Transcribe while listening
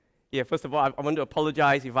Yeah, first of all, I want to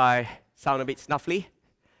apologize if I sound a bit snuffly.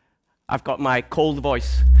 I've got my cold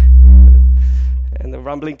voice and the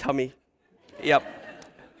rumbling tummy. Yep.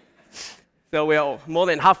 So we're more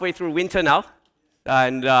than halfway through winter now,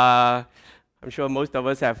 and I'm sure most of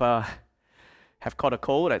us have caught a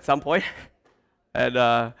cold at some point,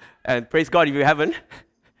 and praise God if you haven't,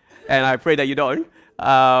 and I pray that you don't.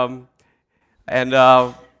 My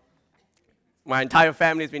entire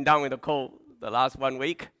family has been down with a cold the last 1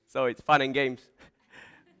 week, so it's fun and games.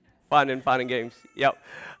 Fun and games, yep.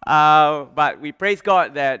 But we praise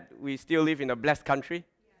God that we still live in a blessed country.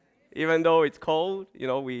 Even though it's cold,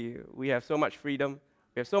 we have so much freedom.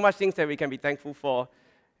 We have so much things that we can be thankful for.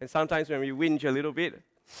 And sometimes when we whinge a little bit,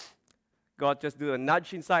 God just do a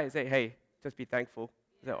nudge inside and say, hey, just be thankful.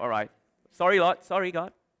 I say, all right. Sorry, Lord. Sorry,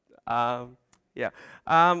 God.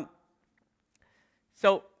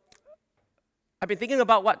 So I've been thinking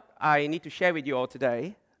about what I need to share with you all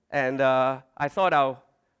today. And I thought I'll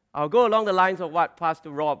go along the lines of what Pastor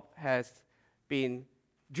Rob has been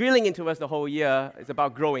drilling into us the whole year. It's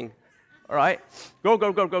about growing, all right?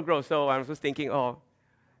 Grow. So I was just thinking,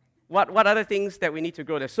 what other things that we need to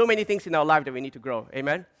grow? There's so many things in our life that we need to grow,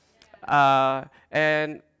 amen?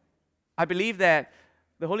 And I believe that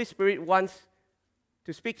the Holy Spirit wants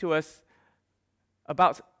to speak to us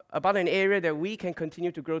about an area that we can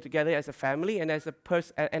continue to grow together as a family and as a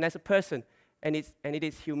person, and it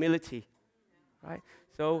is humility, right?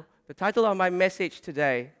 So the title of my message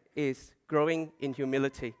today is Growing in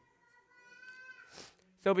Humility.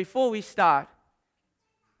 So before we start,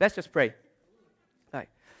 let's just pray. Right.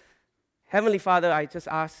 Heavenly Father, I just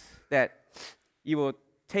ask that you will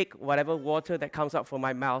take whatever water that comes out from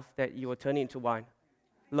my mouth, that you will turn it into wine.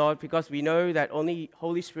 Lord, because we know that only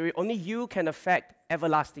Holy Spirit, only you can affect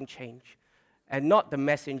everlasting change, and not the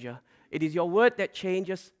messenger. It is your word that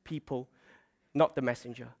changes people, not the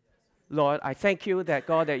messenger. Lord, I thank you that,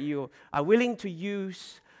 God, that you are willing to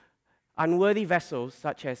use unworthy vessels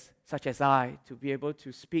such as I to be able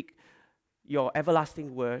to speak your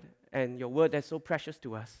everlasting word and your word that's so precious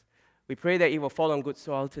to us. We pray that it will fall on good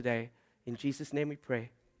soil today. In Jesus' name we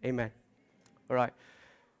pray. Amen. All right.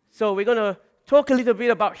 So we're going to talk a little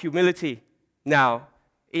bit about humility. Now,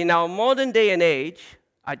 in our modern day and age,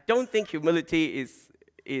 I don't think humility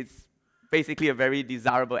is basically a very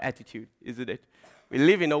desirable attitude, isn't it? We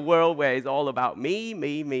live in a world where it's all about me.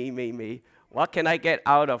 What can I get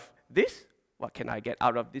out of this? What can I get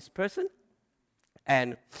out of this person?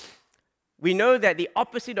 And we know that the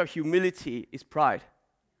opposite of humility is pride,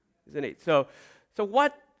 isn't it? So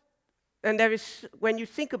what, and there is, when you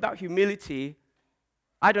think about humility,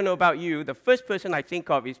 I don't know about you, the first person I think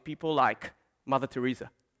of is people like Mother Teresa.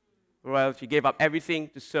 Well, she gave up everything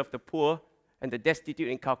to serve the poor and the destitute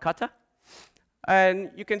in Calcutta. And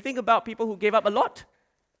you can think about people who gave up a lot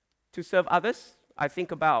to serve others. I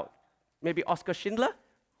think about maybe Oskar Schindler,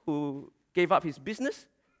 who gave up his business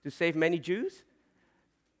to save many Jews.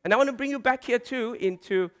 And I want to bring you back here too in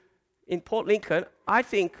Port Lincoln. I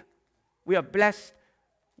think we are blessed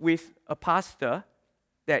with a pastor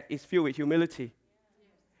that is filled with humility.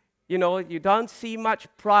 You know, you don't see much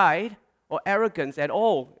pride or arrogance at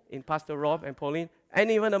all in Pastor Rob and Pauline, and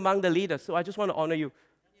even among the leaders. So I just want to honor you,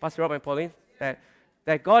 Pastor Rob and Pauline,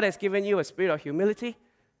 that God has given you a spirit of humility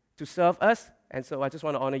to serve us, and so I just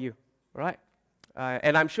want to honor you, all right?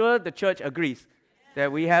 And I'm sure the church agrees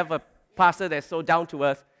that we have a pastor that's so down to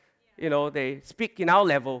earth. They speak in our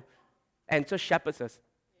level and just shepherds us.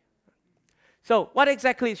 So what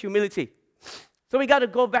exactly is humility? So we got to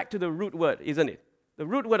go back to the root word, isn't it? The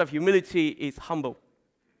root word of humility is humble.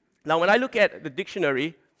 Now, when I look at the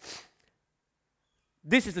dictionary,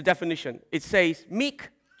 this is the definition. It says meek,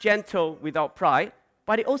 gentle, without pride,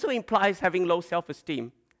 but it also implies having low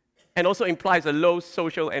self-esteem and also implies a low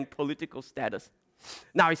social and political status.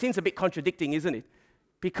 Now, it seems a bit contradicting, isn't it?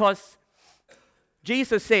 Because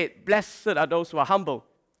Jesus said, blessed are those who are humble.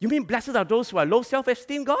 You mean blessed are those who are low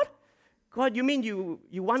self-esteem, God? God, you mean you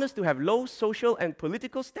want us to have low social and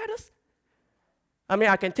political status? I mean,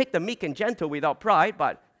 I can take the meek and gentle without pride,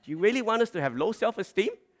 but do you really want us to have low self-esteem?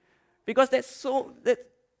 Because that's a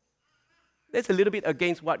little bit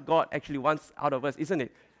against what God actually wants out of us, isn't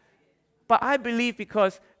it? But I believe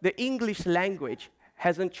because the English language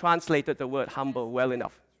hasn't translated the word humble well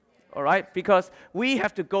enough, all right? Because we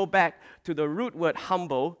have to go back to the root word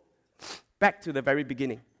humble, back to the very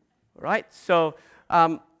beginning, all right? So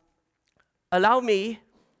allow me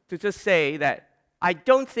to just say that I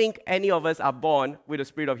don't think any of us are born with a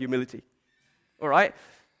spirit of humility, all right?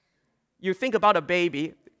 You think about a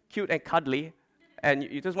baby, cute and cuddly, and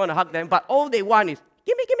you just want to hug them, but all they want is,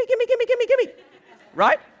 gimme,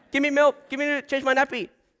 right? Give me milk, change my nappy.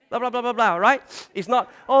 blah, blah, blah, blah, blah, right? It's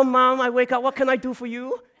not, oh, Mom, I wake up, what can I do for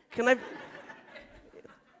you? Can I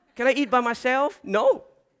eat by myself? No.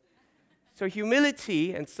 So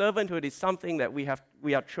humility and servanthood is something that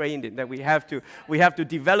we are trained in, that we have to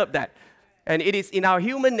develop that. And it is in our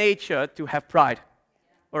human nature to have pride.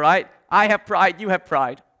 All right? I have pride, you have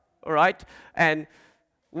pride. All right? And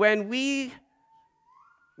when we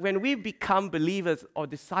become believers or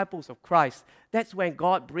disciples of Christ, that's when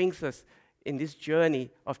God brings us in this journey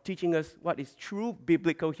of teaching us what is true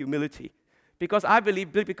biblical humility. Because I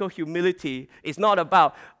believe biblical humility is not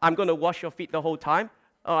about, I'm going to wash your feet the whole time,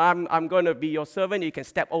 or I'm going to be your servant, you can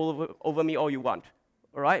step over me all you want.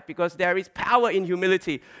 All right? Because there is power in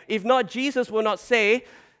humility. If not, Jesus will not say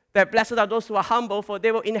that blessed are those who are humble, for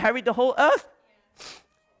they will inherit the whole earth.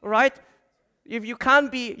 All right? If you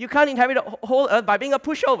can't inherit the whole earth by being a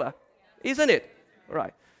pushover, isn't it? All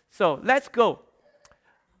right. So let's go.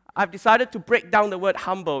 I've decided to break down the word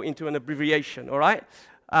humble into an abbreviation. All right.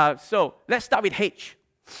 So let's start with H.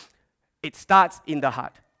 It starts in the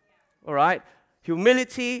heart. All right.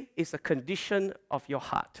 Humility is a condition of your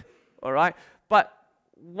heart. All right. But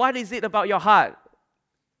what is it about your heart?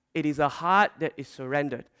 It is a heart that is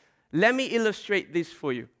surrendered. Let me illustrate this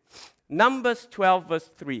for you. Numbers 12, verse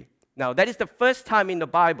 3. Now, that is the first time in the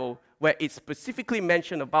Bible where it's specifically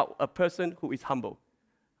mentioned about a person who is humble.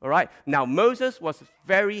 All right? Now, Moses was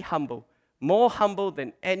very humble, more humble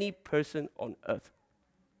than any person on earth.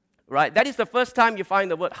 Right? That is the first time you find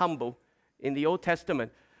the word humble in the Old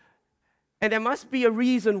Testament. And there must be a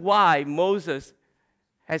reason why Moses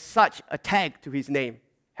has such a tag to his name.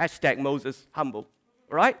 Hashtag Moses humble.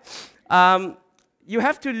 Right? You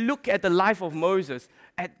have to look at the life of Moses.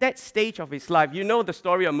 At that stage of his life, you know the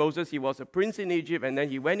story of Moses. He was a prince in Egypt, and then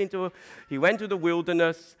he went to the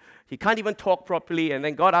wilderness. He can't even talk properly, and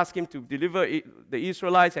then God asked him to deliver the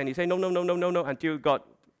Israelites, and he said, no, until God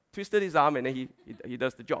twisted his arm, and then he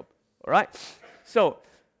does the job. All right? So,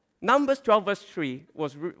 Numbers 12, verse 3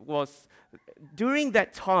 was during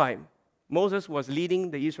that time, Moses was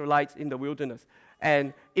leading the Israelites in the wilderness.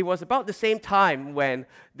 And it was about the same time when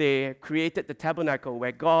they created the tabernacle,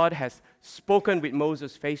 where God has spoken with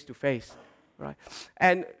Moses face to face. Right?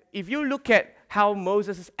 And if you look at how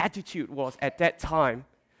Moses' attitude was at that time,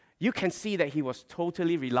 you can see that he was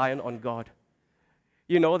totally reliant on God.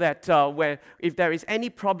 You know that if there is any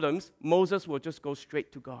problems, Moses will just go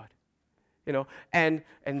straight to God. You know, and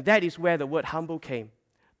that is where the word humble came.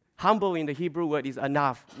 Humble in the Hebrew word is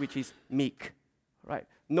anav, which is meek. Right?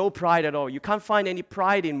 No pride at all. You can't find any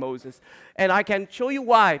pride in Moses. And I can show you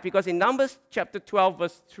why. Because in Numbers chapter 12,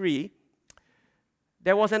 verse 3,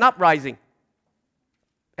 there was an uprising.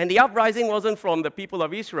 And the uprising wasn't from the people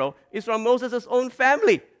of Israel. It's from Moses' own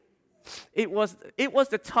family. It was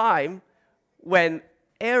the time when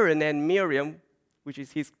Aaron and Miriam, which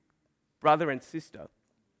is his brother and sister,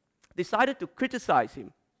 decided to criticize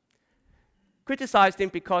him. Criticized him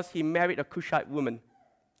because he married a Cushite woman.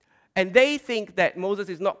 And they think that Moses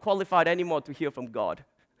is not qualified anymore to hear from God.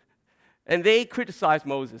 And they criticized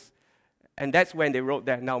Moses. And that's when they wrote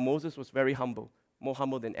that. Now, Moses was very humble, more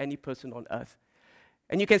humble than any person on earth.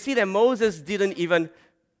 And you can see that Moses didn't even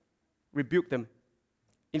rebuke them.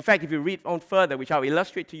 In fact, if you read on further, which I'll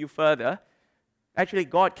illustrate to you further, actually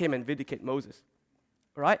God came and vindicated Moses.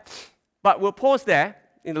 All right? But we'll pause there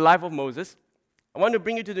in the life of Moses. I want to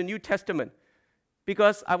bring you to the New Testament,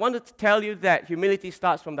 because I wanted to tell you that humility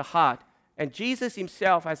starts from the heart. And Jesus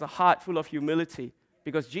himself has a heart full of humility,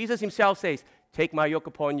 because Jesus himself says, "Take my yoke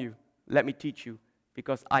upon you, let me teach you,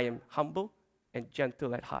 because I am humble and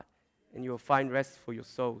gentle at heart, and you will find rest for your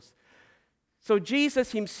souls." So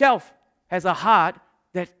Jesus himself has a heart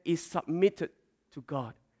that is submitted to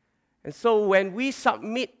God. And so when we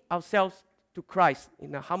submit ourselves to Christ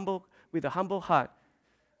with a humble heart,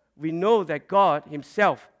 we know that God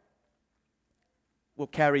himself will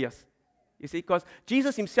carry us. You see, because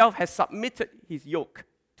Jesus himself has submitted his yoke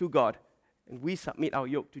to God, and we submit our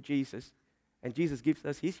yoke to Jesus, and Jesus gives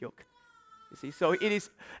us his yoke. You see, so it is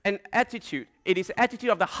an attitude. It is an attitude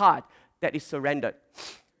of the heart that is surrendered.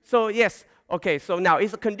 So yes, okay, so now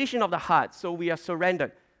it's a condition of the heart, so we are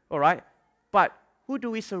surrendered, all right? But who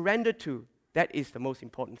do we surrender to? That is the most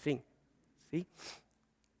important thing. See?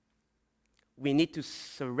 We need to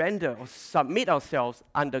surrender or submit ourselves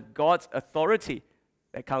under God's authority.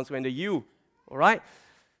 That comes under you, all right?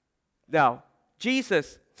 Now,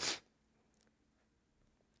 Jesus,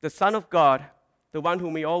 the Son of God, the one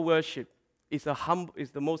whom we all worship, is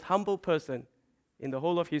the most humble person in the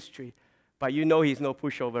whole of history. But you know he's no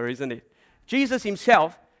pushover, isn't it? Jesus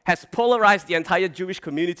himself has polarized the entire Jewish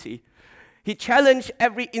community. He challenged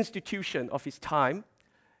every institution of his time,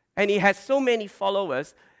 and he has so many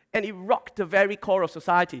followers. and it rocked the very core of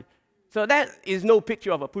society. So that is no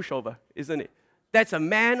picture of a pushover, isn't it? That's a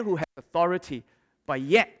man who has authority, but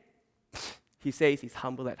yet he says he's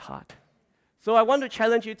humble at heart. So I want to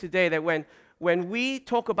challenge you today that when we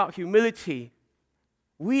talk about humility,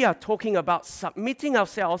 we are talking about submitting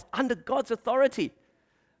ourselves under God's authority.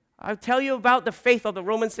 I'll tell you about the faith of the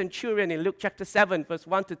Roman centurion in Luke chapter 7, verse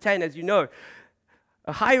 1 to 10, as you know.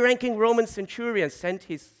 A high-ranking Roman centurion sent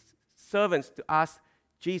his servants to ask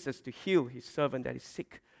Jesus to heal his servant that is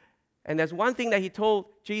sick. And there's one thing that he told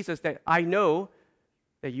Jesus, that I know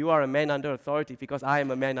that you are a man under authority because I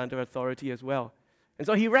am a man under authority as well. And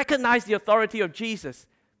so he recognized the authority of Jesus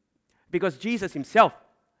because Jesus himself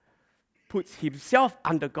puts himself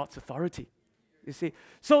under God's authority. You see?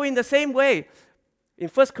 So in the same way, in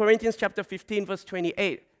 1 Corinthians chapter 15, verse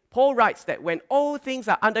 28, Paul writes that when all things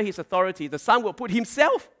are under his authority, the Son will put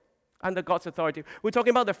himself under God's authority. We're talking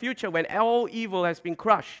about the future when all evil has been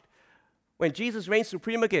crushed. When Jesus reigns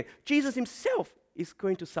supreme again, Jesus himself is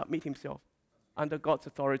going to submit himself under God's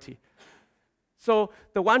authority. So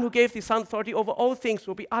the one who gave the Son authority over all things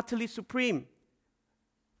will be utterly supreme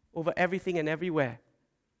over everything and everywhere.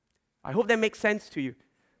 I hope that makes sense to you.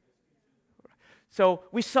 So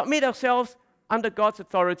we submit ourselves under God's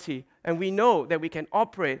authority, and we know that we can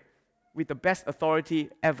operate with the best authority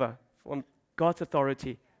ever, from God's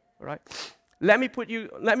authority. All right? Let me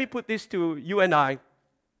put this to you and I.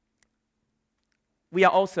 We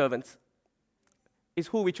are all servants. It's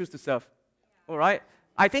who we choose to serve. All right?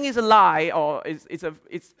 I think it's a lie, or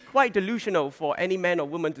it's quite delusional for any man or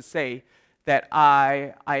woman to say that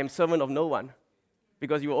I am servant of no one,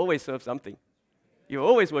 because you will always serve something. You will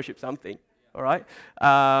always worship something. All right?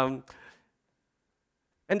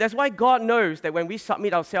 And that's why God knows that when we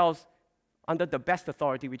submit ourselves under the best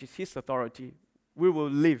authority, which is His authority, we will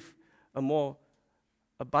live a more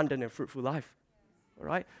abundant and fruitful life. All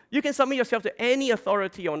right? You can submit yourself to any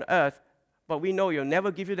authority on earth, but we know it'll never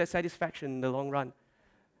give you that satisfaction in the long run.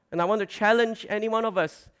 And I want to challenge any one of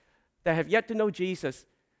us that have yet to know Jesus,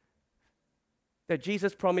 that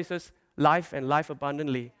Jesus promises life and life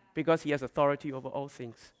abundantly because He has authority over all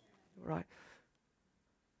things. All right?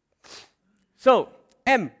 So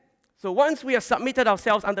once we have submitted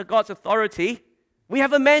ourselves under God's authority, we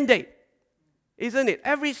have a mandate, isn't it?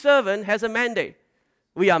 Every servant has a mandate.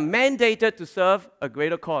 We are mandated to serve a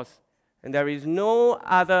greater cause. And there is no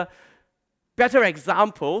other better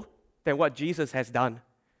example than what Jesus has done.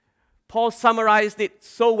 Paul summarized it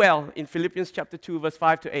so well in Philippians chapter 2, verse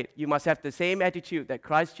 5 to 8. You must have the same attitude that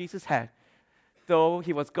Christ Jesus had. Though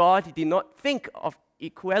He was God, He did not think of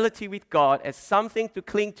equality with God as something to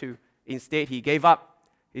cling to. Instead, He gave up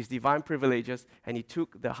His divine privileges, and He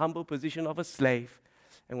took the humble position of a slave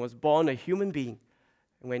and was born a human being.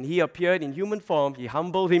 And when He appeared in human form, He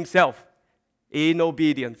humbled Himself in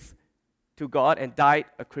obedience to God and died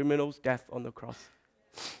a criminal's death on the cross.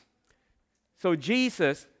 So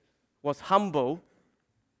Jesus was humble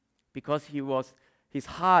because his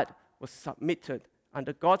heart was submitted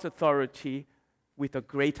under God's authority with a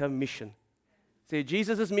greater mission. See,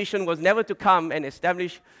 Jesus' mission was never to come and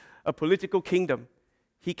establish a political kingdom.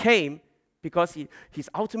 He came because his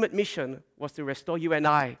ultimate mission was to restore you and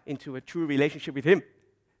I into a true relationship with Him.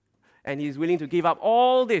 And He's willing to give up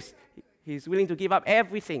all this. He's willing to give up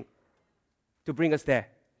everything to bring us there.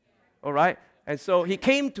 All right? And so He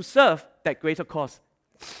came to serve that greater cause.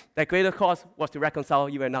 That greater cause was to reconcile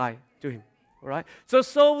you and I to Him. All right?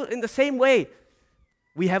 So in the same way,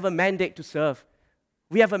 we have a mandate to serve.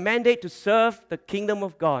 We have a mandate to serve the kingdom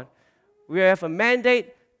of God. We have a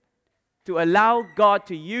mandate to allow God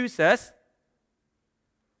to use us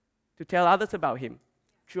to tell others about Him.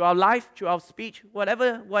 Through our life, through our speech,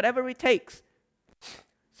 whatever it takes.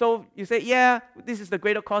 So you say, yeah, this is the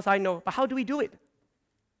greater cause I know. But how do we do it?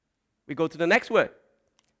 We go to the next word.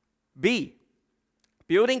 B.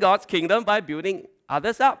 Building God's kingdom by building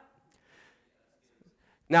others up.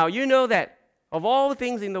 Now, you know that of all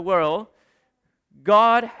things in the world,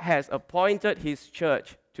 God has appointed His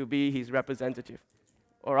church to be His representative.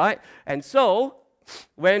 All right? And so,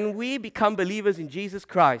 when we become believers in Jesus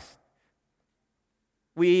Christ,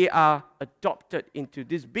 we are adopted into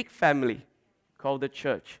this big family called the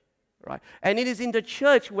church. Right? And it is in the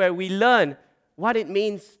church where we learn what it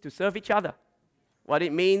means to serve each other, what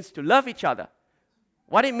it means to love each other,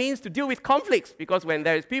 what it means to deal with conflicts, because when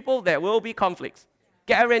there is people, there will be conflicts.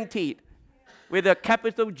 Guaranteed. With a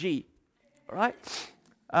capital G. All right?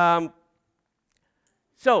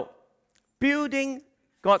 So, building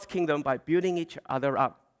God's kingdom by building each other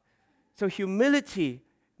up. So humility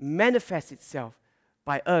manifests itself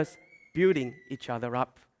by us building each other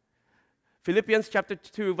up. Philippians chapter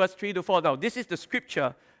 2, verse 3 to 4. Now, this is the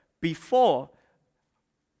scripture before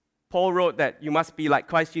Paul wrote that you must be like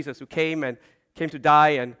Christ Jesus, who came to die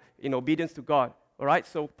and in obedience to God. All right?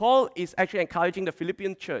 So Paul is actually encouraging the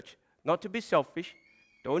Philippian church not to be selfish.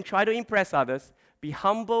 Don't try to impress others. Be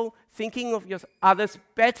humble, thinking of others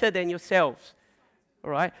better than yourselves.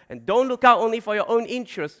 All right? And don't look out only for your own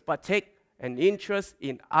interests, but take an interest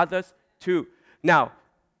in others too. Now,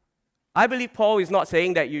 I believe Paul is not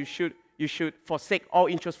saying that you should forsake all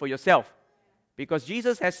interest for yourself, because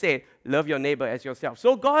Jesus has said, love your neighbor as yourself.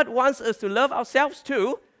 So God wants us to love ourselves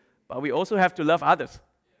too, but we also have to love others.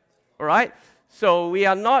 All right? So we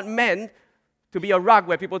are not meant to be a rug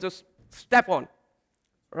where people just step on.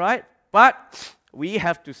 All right? But we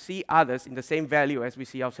have to see others in the same value as we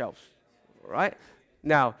see ourselves. All right?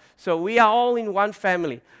 Now, so we are all in one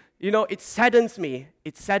family. It saddens me.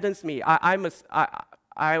 It saddens me. I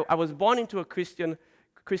was born into a Christian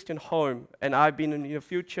home, and I've been in a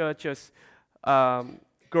few churches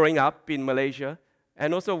growing up in Malaysia,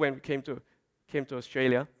 and also when we came to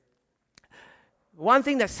Australia. One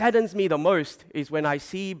thing that saddens me the most is when I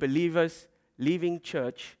see believers leaving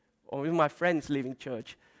church, or even my friends leaving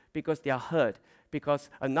church, because they are hurt, because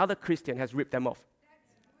another Christian has ripped them off.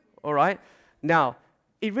 All right? Now,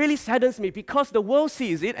 it really saddens me because the world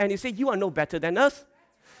sees it and they say, you are no better than us.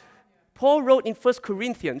 Paul wrote in 1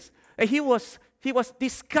 Corinthians, and he was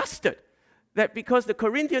disgusted that because the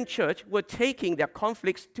Corinthian church were taking their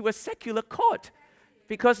conflicts to a secular court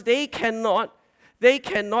because they cannot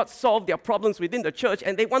solve their problems within the church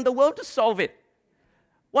and they want the world to solve it.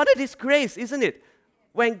 What a disgrace, isn't it?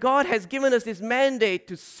 When God has given us this mandate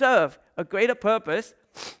to serve a greater purpose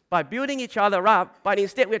by building each other up, but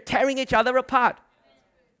instead we're tearing each other apart.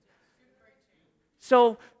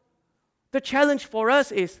 So the challenge for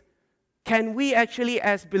us is, can we actually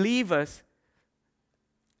as believers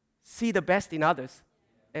see the best in others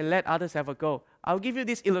and let others have a go? I'll give you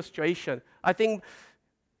this illustration. I think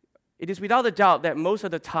it is without a doubt that most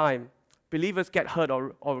of the time believers get hurt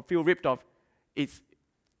or feel ripped off. It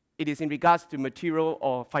is in regards to material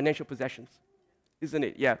or financial possessions, isn't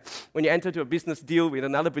it? Yeah. When you enter into a business deal with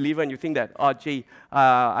another believer and you think that,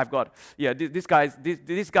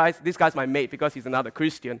 this guy's my mate because he's another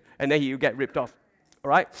Christian, and then you get ripped off. All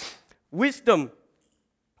right? Wisdom.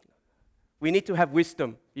 We need to have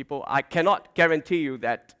wisdom, people. I cannot guarantee you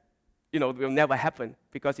that, it will never happen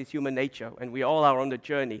because it's human nature and we all are on the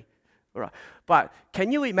journey. All right? But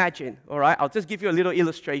can you imagine, all right? I'll just give you a little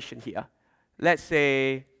illustration here. Let's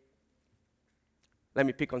say, let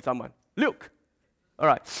me pick on someone. Luke. All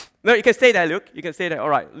right. No, you can stay there, Luke. You can stay there. All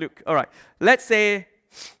right, Luke. All right. Let's say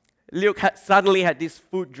Luke suddenly had this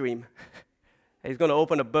food dream. He's going to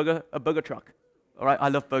open a burger truck. All right. I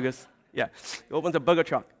love burgers. Yeah. He opens a burger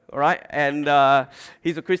truck. All right. And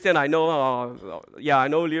he's a Christian. I know. I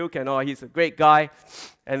know Luke, and he's a great guy.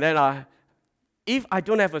 And then if I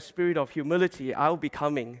don't have a spirit of humility, I'll be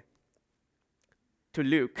coming to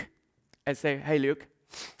Luke and say, "Hey, Luke,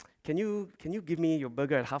 can you give me your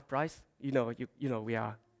burger at half price? We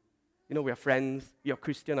are friends. You're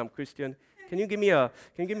Christian. I'm Christian. Can you give me a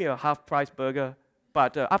half price burger,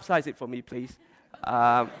 but upsize it for me, please?"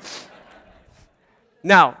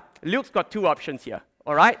 Now, Luke's got two options here.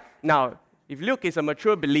 All right. Now, if Luke is a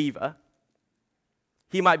mature believer,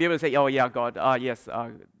 he might be able to say, "Oh yeah, God, yes,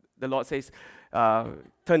 the Lord says,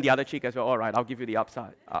 turn the other cheek as well. All right, I'll give you the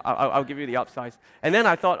upside. I'll give you the upsize." And then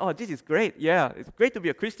I thought, "Oh, this is great. Yeah, it's great to be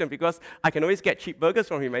a Christian because I can always get cheap burgers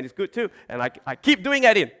from him, and it's good too." And I keep doing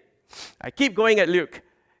at him. I keep going at Luke.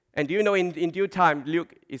 And do you know, in due time,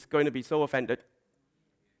 Luke is going to be so offended.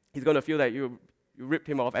 He's going to feel that you ripped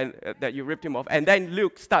him off, and that you ripped him off. And then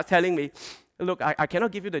Luke starts telling me, "Look, I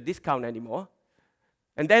cannot give you the discount anymore."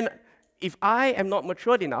 And then, if I am not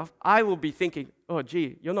matured enough, I will be thinking, "Oh,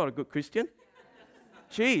 gee, you're not a good Christian.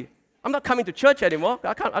 Gee, I'm not coming to church anymore.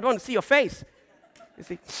 I don't want to see your face."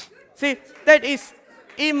 You see, that is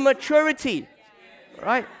immaturity,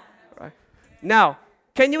 right? Now,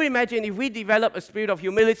 can you imagine if we develop a spirit of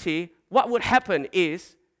humility? What would happen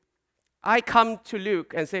is, I come to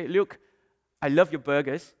Luke and say, "Luke, I love your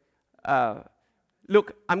burgers.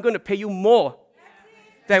 Look, I'm going to pay you more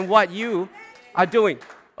than what you are doing,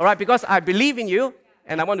 all right? Because I believe in you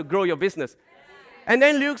and I want to grow your business." And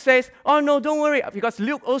then Luke says, "Oh, no, don't worry," because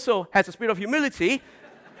Luke also has a spirit of humility.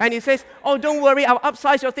 And he says, "Oh, don't worry, I'll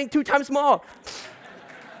upsize your thing 2 times more."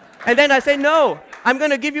 And then I say, "No, I'm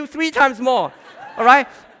going to give you 3 times more." All right?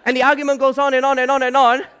 And the argument goes on and on and on and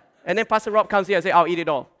on. And then Pastor Rob comes here and says, "I'll eat it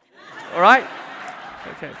all." All right?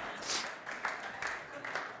 Okay.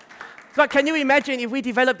 So can you imagine if we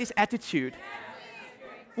develop this attitude?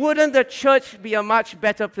 Wouldn't the church be a much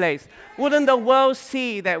better place? Wouldn't the world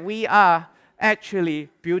see that we are actually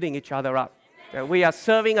building each other up. That we are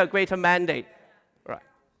serving a greater mandate. Right.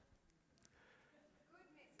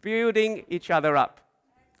 Building each other up.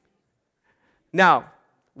 Now,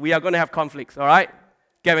 we are going to have conflicts, all right?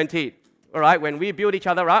 Guaranteed. All right? When we build each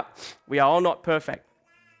other up, we are all not perfect.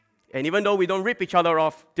 And even though we don't rip each other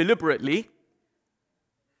off deliberately,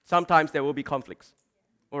 sometimes there will be conflicts.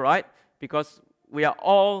 All right? Because we are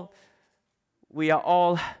all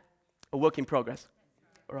a work in progress.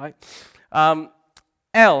 All right?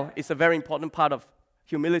 L is a very important part of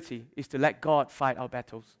humility, is to let God fight our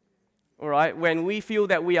battles. All right? When we feel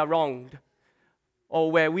that we are wronged, or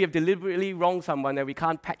where we have deliberately wronged someone and we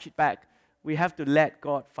can't patch it back, we have to let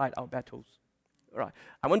God fight our battles. All right.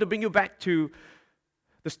 I want to bring you back to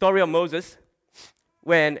the story of Moses,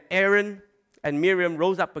 when Aaron and Miriam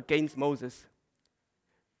rose up against Moses.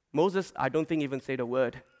 Moses, I don't think, even said a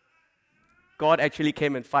word. God actually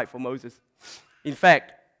came and fight for Moses. In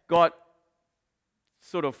fact, God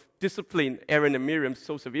sort of disciplined Aaron and Miriam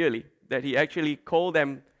so severely that he actually called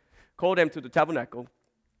them to the tabernacle,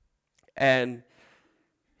 and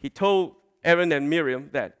he told Aaron and Miriam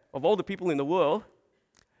that of all the people in the world,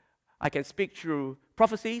 I can speak through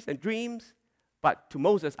prophecies and dreams, but to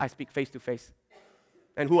Moses, I speak face to face.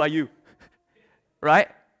 And who are you? Right?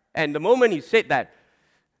 And the moment he said that,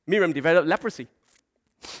 Miriam developed leprosy.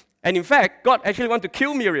 And in fact, God actually wanted to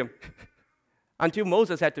kill Miriam until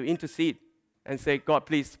Moses had to intercede and say, God,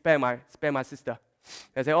 please spare my sister.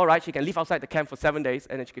 And say, all right, she can live outside the camp for 7 days,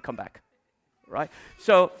 and then she can come back. Right?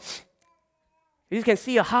 So, you can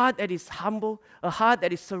see a heart that is humble, a heart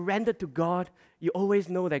that is surrendered to God. You always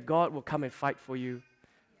know that God will come and fight for you.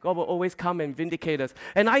 God will always come and vindicate us.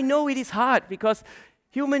 And I know it is hard because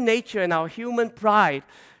human nature and our human pride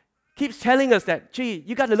keeps telling us that, gee,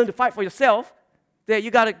 you got to learn to fight for yourself, that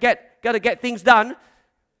you got to get things done,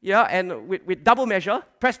 yeah, and with double measure,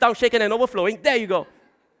 pressed down, shaken, and overflowing. There you go.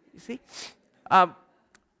 You see?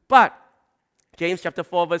 But James chapter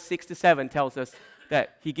 4, verse 6 to 7 tells us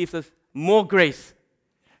that he gives us more grace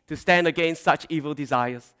to stand against such evil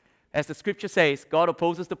desires. As the scripture says, God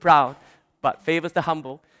opposes the proud, but favors the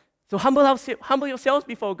humble. So humble yourselves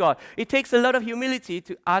before God. It takes a lot of humility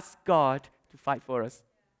to ask God to fight for us.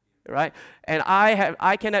 Right? And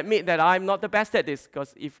I can admit that I'm not the best at this,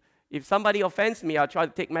 because if somebody offends me, I'll try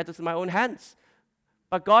to take matters in my own hands.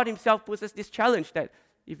 But God himself puts us this challenge that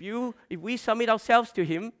if we submit ourselves to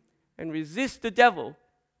him and resist the devil,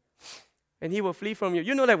 and he will flee from you.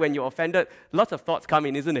 You know that when you're offended, lots of thoughts come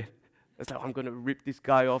in, isn't it? It's like, I'm going to rip this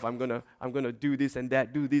guy off. I'm going to do this and that,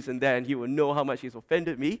 and he will know how much he's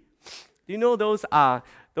offended me. Do you know that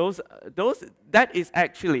is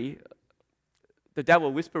actually the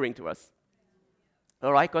devil whispering to us.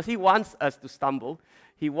 All right? Because he wants us to stumble.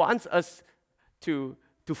 He wants us to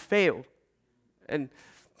fail. And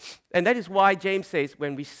that is why James says,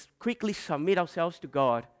 when we quickly submit ourselves to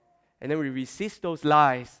God, and then we resist those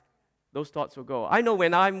lies, those thoughts will go. I know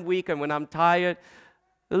when I'm weak and when I'm tired,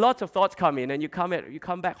 lots of thoughts come in, and you come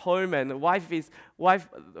back home, and the wife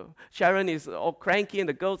Sharon is all cranky, and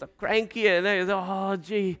the girls are cranky, and then you say, oh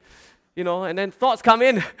gee, and then thoughts come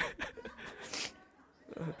in.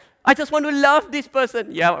 I just want to love this person.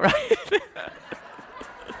 Yeah, right.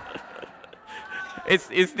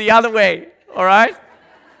 It's the other way. All right.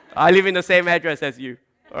 I live in the same address as you.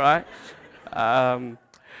 All right.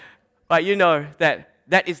 But you know that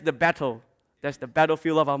is the battle. That's the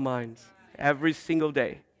battlefield of our minds. Every single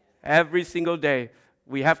day,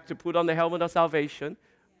 we have to put on the helmet of salvation.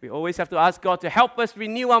 We always have to ask God to help us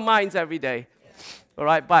renew our minds every day. All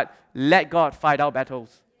right, but let God fight our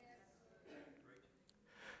battles.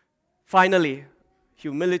 Finally,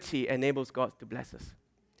 humility enables God to bless us.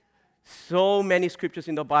 So many scriptures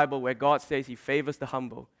in the Bible where God says he favors the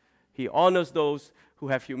humble. He honors those who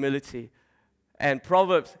have humility. And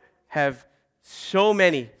Proverbs have so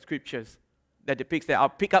many scriptures that depicts that. I'll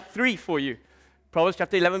pick up 3 for you. Proverbs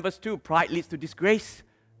chapter 11, verse 2, pride leads to disgrace,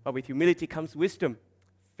 but with humility comes wisdom.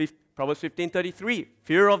 Proverbs 15:33,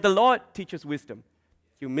 fear of the Lord teaches wisdom.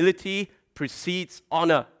 Humility precedes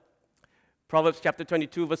honor. Proverbs chapter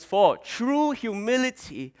 22, verse 4, true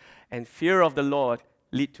humility and fear of the Lord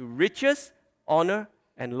lead to riches, honor,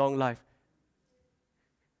 and long life.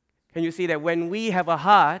 Can you see that when we have a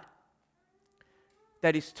heart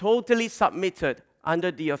that is totally submitted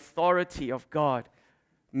under the authority of God,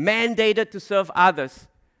 mandated to serve others,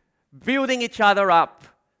 building each other up,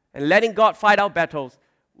 and letting God fight our battles,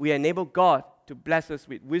 we enable God to bless us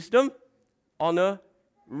with wisdom, honor,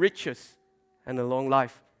 riches, and a long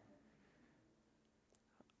life.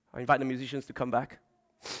 I invite the musicians to come back.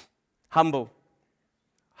 Humble,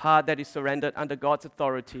 heart that is surrendered under God's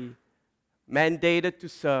authority, mandated to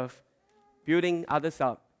serve, building others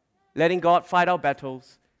up, letting God fight our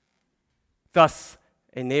battles, thus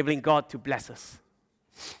enabling God to bless us.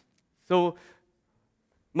 So,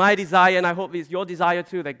 my desire, and I hope it's your desire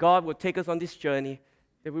too, that God will take us on this journey,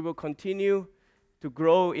 that we will continue to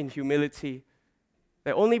grow in humility,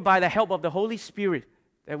 that only by the help of the Holy Spirit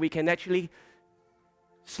that we can actually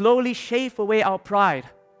slowly shave away our pride,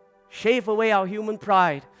 shave away our human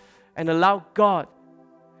pride, and allow God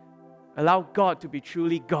to be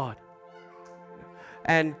truly God.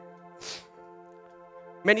 And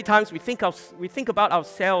many times we think about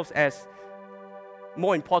ourselves as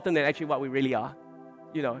more important than actually what we really are.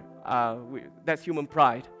 That's human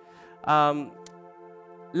pride.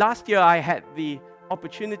 Last year I had the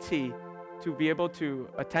opportunity to be able to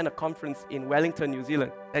attend a conference in Wellington, New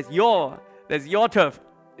Zealand. That's your turf.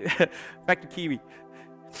 Back to Kiwi.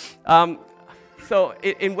 So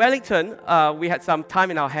in Wellington, we had some time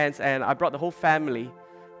in our hands, and I brought the whole family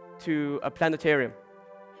to a planetarium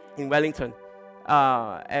in Wellington.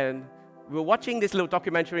 And we were watching this little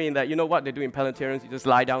documentary in that, you know what they do in planetariums, you just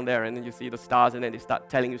lie down there and then you see the stars and then they start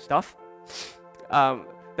telling you stuff.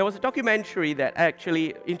 There was a documentary that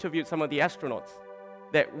actually interviewed some of the astronauts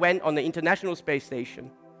that went on the International Space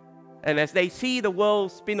Station. And as they see the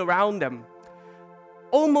world spin around them,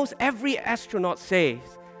 almost every astronaut says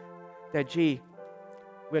that, gee,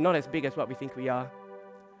 we're not as big as what we think we are.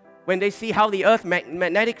 When they see how the Earth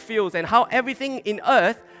magnetic fields and how everything in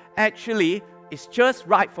Earth actually is just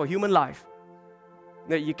right for human life,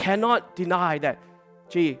 that you cannot deny that,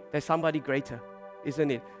 gee, there's somebody greater,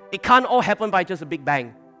 isn't it? It can't all happen by just a big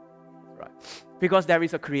bang, right? Because there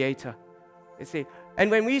is a creator, you see. And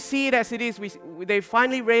when we see it as it is, they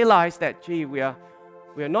finally realize that, gee, we are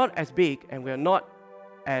not as big and we are not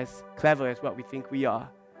as clever as what we think we are.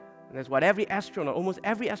 And that's what almost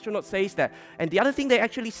every astronaut says that. And the other thing they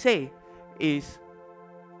actually say is,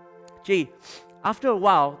 gee, after a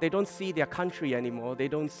while, they don't see their country anymore. They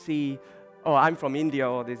don't see, oh, I'm from India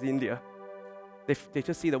or there's India. They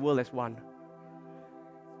just see the world as one.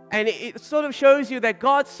 And it sort of shows you that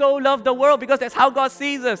God so loved the world, because that's how God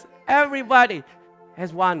sees us. Everybody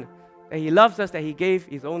as one. That He loves us, that He gave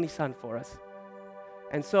His only Son for us.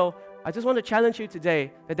 And so, I just want to challenge you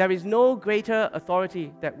today that there is no greater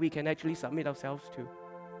authority that we can actually submit ourselves to.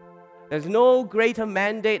 There's no greater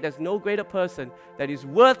mandate, there's no greater person that is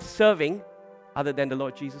worth serving other than the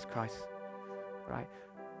Lord Jesus Christ. Right?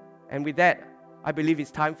 And with that, I believe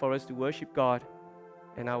it's time for us to worship God.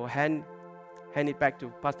 And I will hand it back to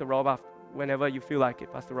Pastor Rob whenever you feel like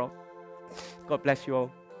it, Pastor Rob. God bless you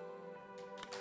all.